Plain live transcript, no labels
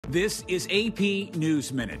This is AP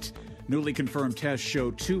News Minute. Newly confirmed tests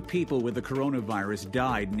show 2 people with the coronavirus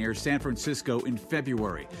died near San Francisco in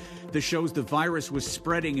February. This shows the virus was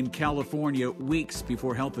spreading in California weeks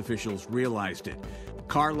before health officials realized it.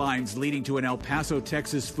 Car lines leading to an El Paso,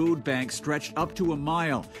 Texas food bank stretched up to a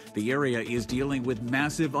mile. The area is dealing with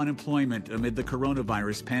massive unemployment amid the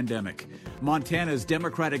coronavirus pandemic. Montana's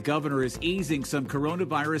Democratic governor is easing some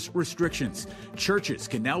coronavirus restrictions. Churches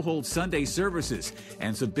can now hold Sunday services,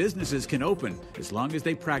 and some businesses can open as long as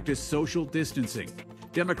they practice social distancing.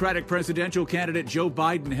 Democratic presidential candidate Joe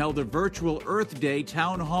Biden held a virtual Earth Day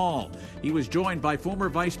town hall. He was joined by former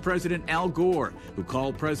Vice President Al Gore, who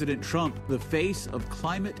called President Trump the face of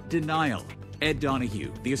climate denial. Ed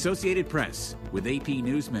Donahue, The Associated Press, with AP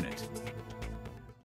News Minute.